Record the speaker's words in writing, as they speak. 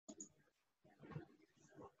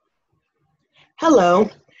Hello,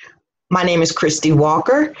 my name is Christy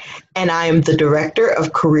Walker, and I am the Director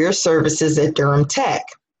of Career Services at Durham Tech.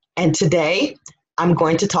 And today, I'm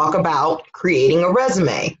going to talk about creating a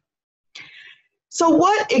resume. So,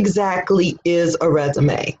 what exactly is a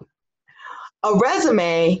resume? A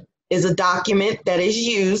resume is a document that is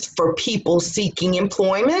used for people seeking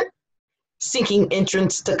employment, seeking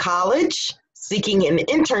entrance to college, seeking an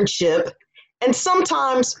internship, and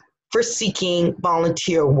sometimes for seeking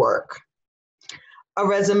volunteer work. A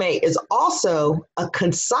resume is also a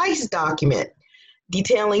concise document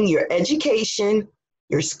detailing your education,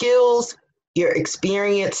 your skills, your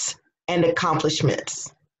experience, and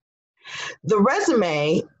accomplishments. The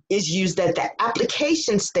resume is used at the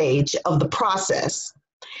application stage of the process,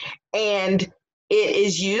 and it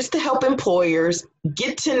is used to help employers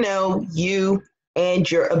get to know you and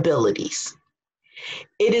your abilities.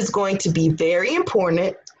 It is going to be very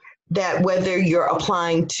important that whether you're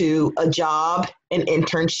applying to a job, an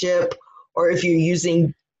internship, or if you're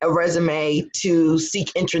using a resume to seek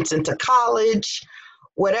entrance into college,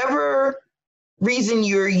 whatever reason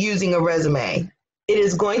you're using a resume, it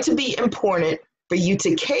is going to be important for you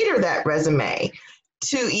to cater that resume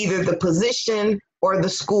to either the position or the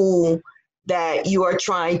school that you are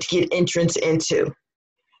trying to get entrance into.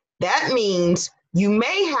 That means you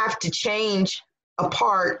may have to change a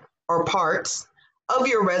part or parts of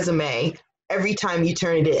your resume every time you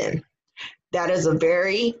turn it in. That is a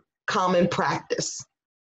very common practice.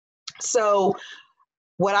 So,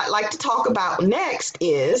 what I'd like to talk about next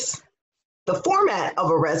is the format of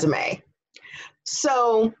a resume.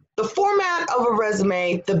 So, the format of a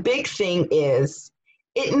resume, the big thing is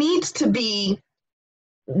it needs to be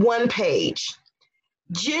one page.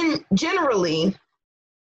 Generally,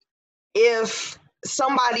 if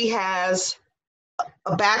somebody has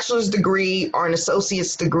a bachelor's degree or an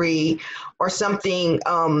associate's degree or something,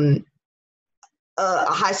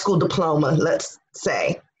 a high school diploma, let's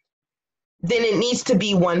say, then it needs to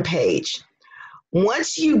be one page.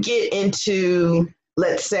 Once you get into,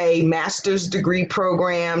 let's say, master's degree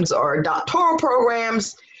programs or doctoral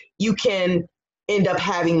programs, you can end up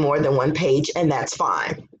having more than one page, and that's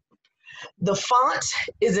fine. The font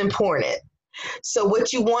is important. So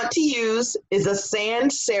what you want to use is a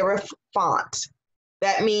sans serif font.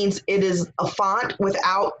 That means it is a font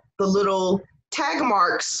without the little tag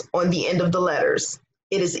marks on the end of the letters.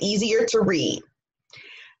 It is easier to read.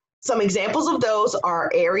 Some examples of those are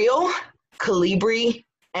Arial, Calibri,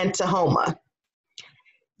 and Tahoma.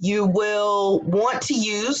 You will want to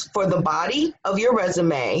use for the body of your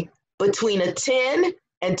resume between a 10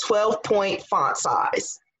 and 12-point font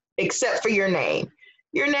size, except for your name.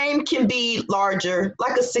 Your name can be larger,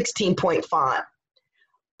 like a 16-point font.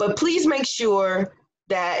 But please make sure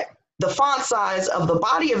that the font size of the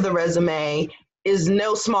body of the resume is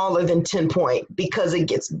no smaller than 10 point because it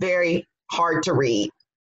gets very hard to read.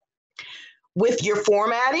 With your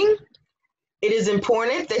formatting, it is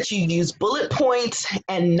important that you use bullet points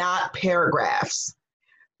and not paragraphs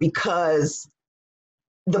because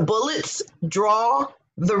the bullets draw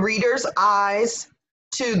the reader's eyes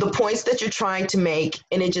to the points that you're trying to make,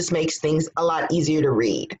 and it just makes things a lot easier to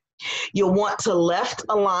read. You'll want to left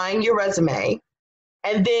align your resume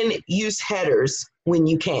and then use headers when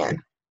you can.